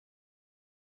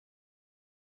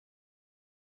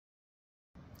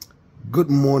Good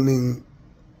morning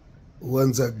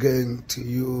once again to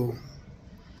you,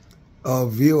 our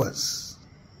viewers,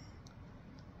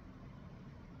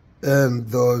 and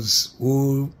those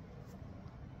who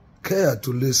care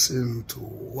to listen to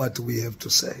what we have to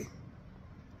say.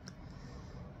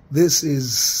 This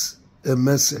is a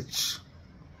message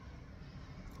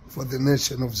for the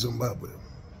nation of Zimbabwe.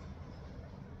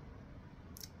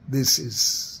 This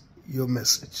is your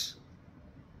message.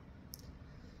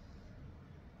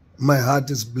 My heart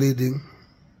is bleeding.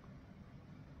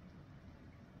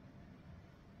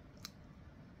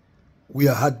 We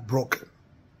are heartbroken.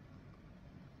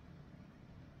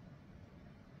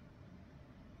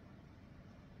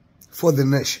 For the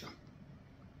nation.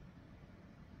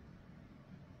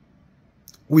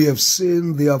 We have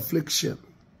seen the affliction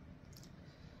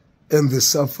and the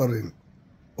suffering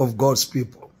of God's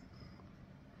people.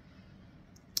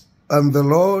 And the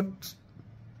Lord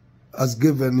has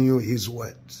given you His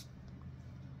word.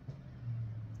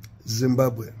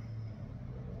 Zimbabwe.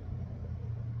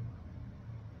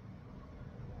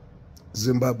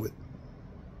 Zimbabwe.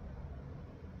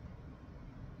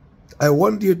 I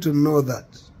want you to know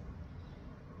that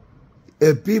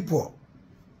a people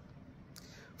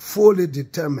fully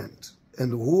determined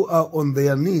and who are on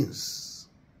their knees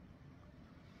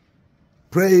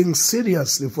praying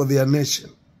seriously for their nation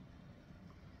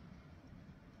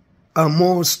are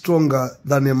more stronger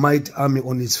than a mighty army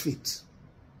on its feet.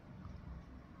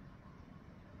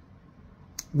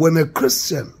 When a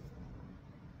Christian,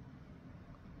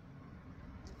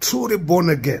 truly born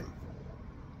again,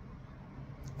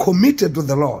 committed to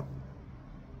the Lord,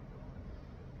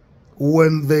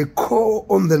 when they call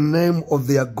on the name of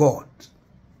their God,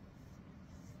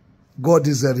 God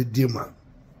is a redeemer.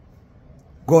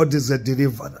 God is a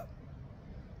deliverer.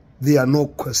 There are no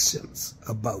questions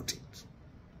about it.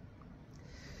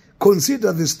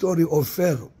 Consider the story of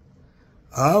Pharaoh,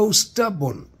 how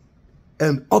stubborn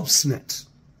and obstinate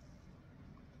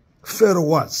Pharaoh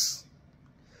was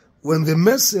when the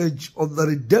message of the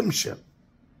redemption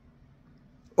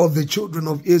of the children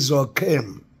of Israel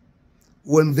came,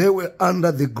 when they were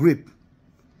under the grip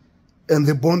and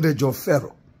the bondage of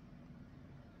Pharaoh.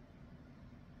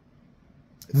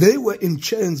 They were in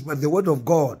chains, but the word of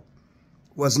God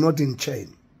was not in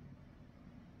chain.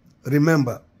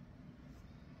 Remember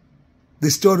the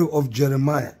story of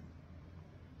Jeremiah.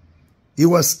 He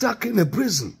was stuck in a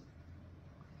prison.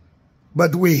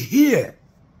 But we hear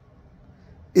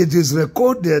it is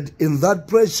recorded in that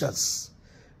precious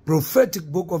prophetic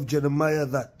book of Jeremiah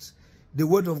that the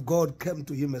word of God came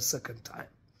to him a second time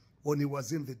when he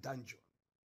was in the dungeon.